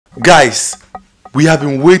Guys, we have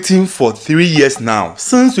been waiting for 3 years now,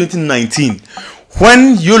 since 2019,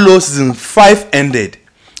 when YOLO season 5 ended.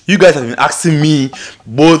 You guys have been asking me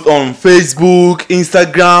both on Facebook,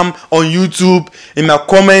 Instagram, on YouTube, in my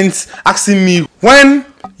comments, asking me when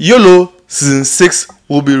YOLO season 6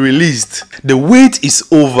 will be released. The wait is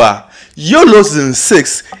over. YOLO season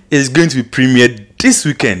 6 is going to be premiered this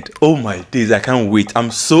weekend. Oh my days, I can't wait.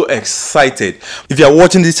 I'm so excited. If you are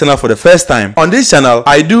watching this channel for the first time, on this channel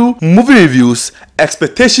I do movie reviews,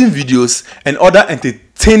 expectation videos, and other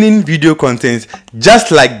entertaining video content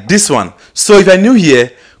just like this one. So if you're new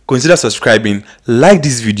here, consider subscribing, like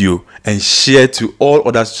this video, and share to all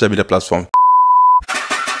other social media platforms.